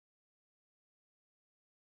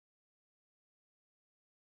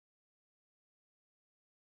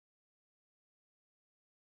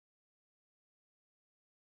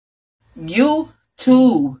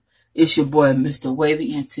YouTube, it's your boy Mr.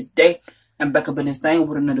 Wavy, and today I'm back up in this thing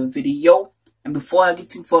with another video. And before I get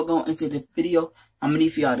too far going into the video, I'm gonna need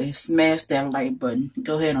for y'all to smash that like button.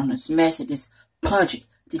 Go ahead on and smash it. Just punch it.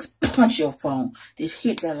 Just punch your phone. Just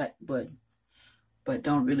hit that like button. But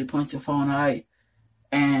don't really punch your phone, alright?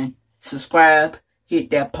 And subscribe. Hit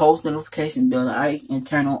that post notification bell, alright? And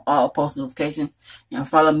turn on all post notifications. And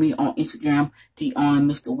follow me on Instagram, the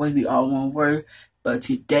only Mr. Wavy, all one word. But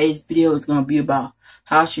today's video is going to be about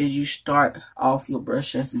how should you start off your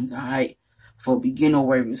brush sessions, alright? For beginner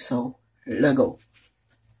wavy. So, let's go.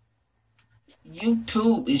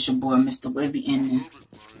 YouTube, is your boy Mr. Wavy, and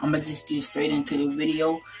I'm going to just get straight into the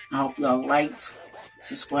video. I hope y'all liked,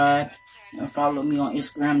 subscribe, and follow me on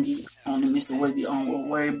Instagram, on the Mr. Wavy on one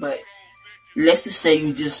word. But let's just say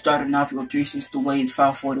you just starting off your 360 ways,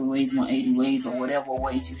 540 ways, 180 ways, or whatever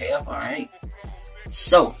ways you have, alright?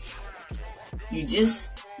 So, you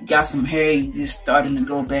just got some hair, you just starting to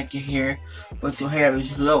grow back your hair, but your hair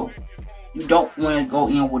is low. You don't want to go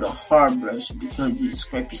in with a hard brush because you just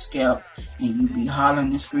scrape your scalp and you be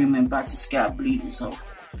hollering and screaming about your scalp bleeding. So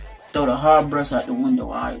throw the hard brush out the window,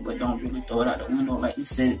 alright, but don't really throw it out the window. Like you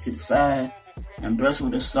set it to the side and brush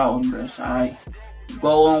with a soft brush, alright.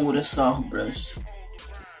 Go on with a soft brush.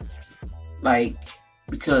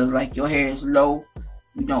 Because your hair is low,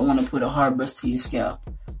 you don't want to put a hard brush to your scalp.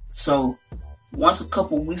 So once a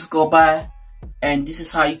couple weeks go by, and this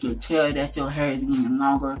is how you can tell that your hair is getting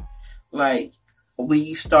longer, like when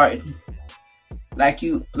you start, like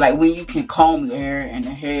when you can comb your hair and the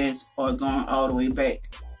hairs are going all the way back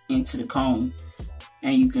into the comb,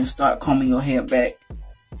 and you can start combing your hair back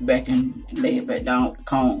and lay it back down with the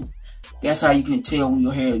comb. That's how you can tell when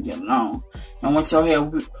your hair is getting long. And once your hair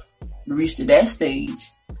reaches to that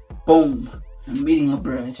stage, boom, a medium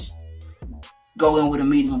brush. Go in with a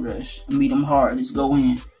medium brush, a medium hard. Just go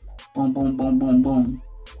in, boom, boom, boom, boom, boom.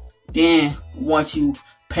 Then once you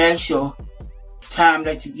pass your time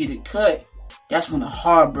that you get it cut, that's when the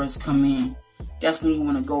hard brush come in. That's when you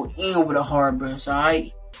want to go in with a hard brush,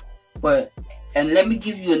 alright? And let me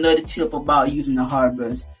give you another tip about using the hard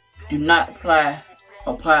brush. Do not apply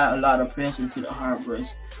a lot of pressure to the hard brush,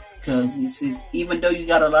 because even though you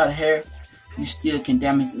got a lot of hair, you still can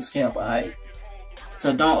damage the scalp, alright?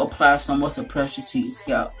 So don't apply so much of pressure to your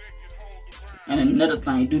scalp. And another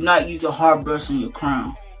thing, do not use a hard brush on your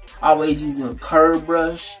crown. Always use a curved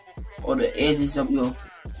brush or the edges of your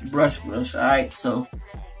brush, alright? So,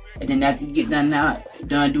 and then after you get done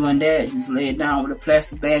doing that, just lay it down with a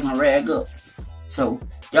plastic bag and rag up. So,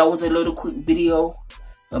 that was a little quick video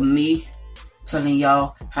of me telling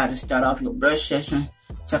y'all how to start off your brush session.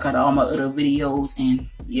 Check out all my other videos, and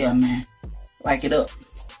yeah, man, like it up.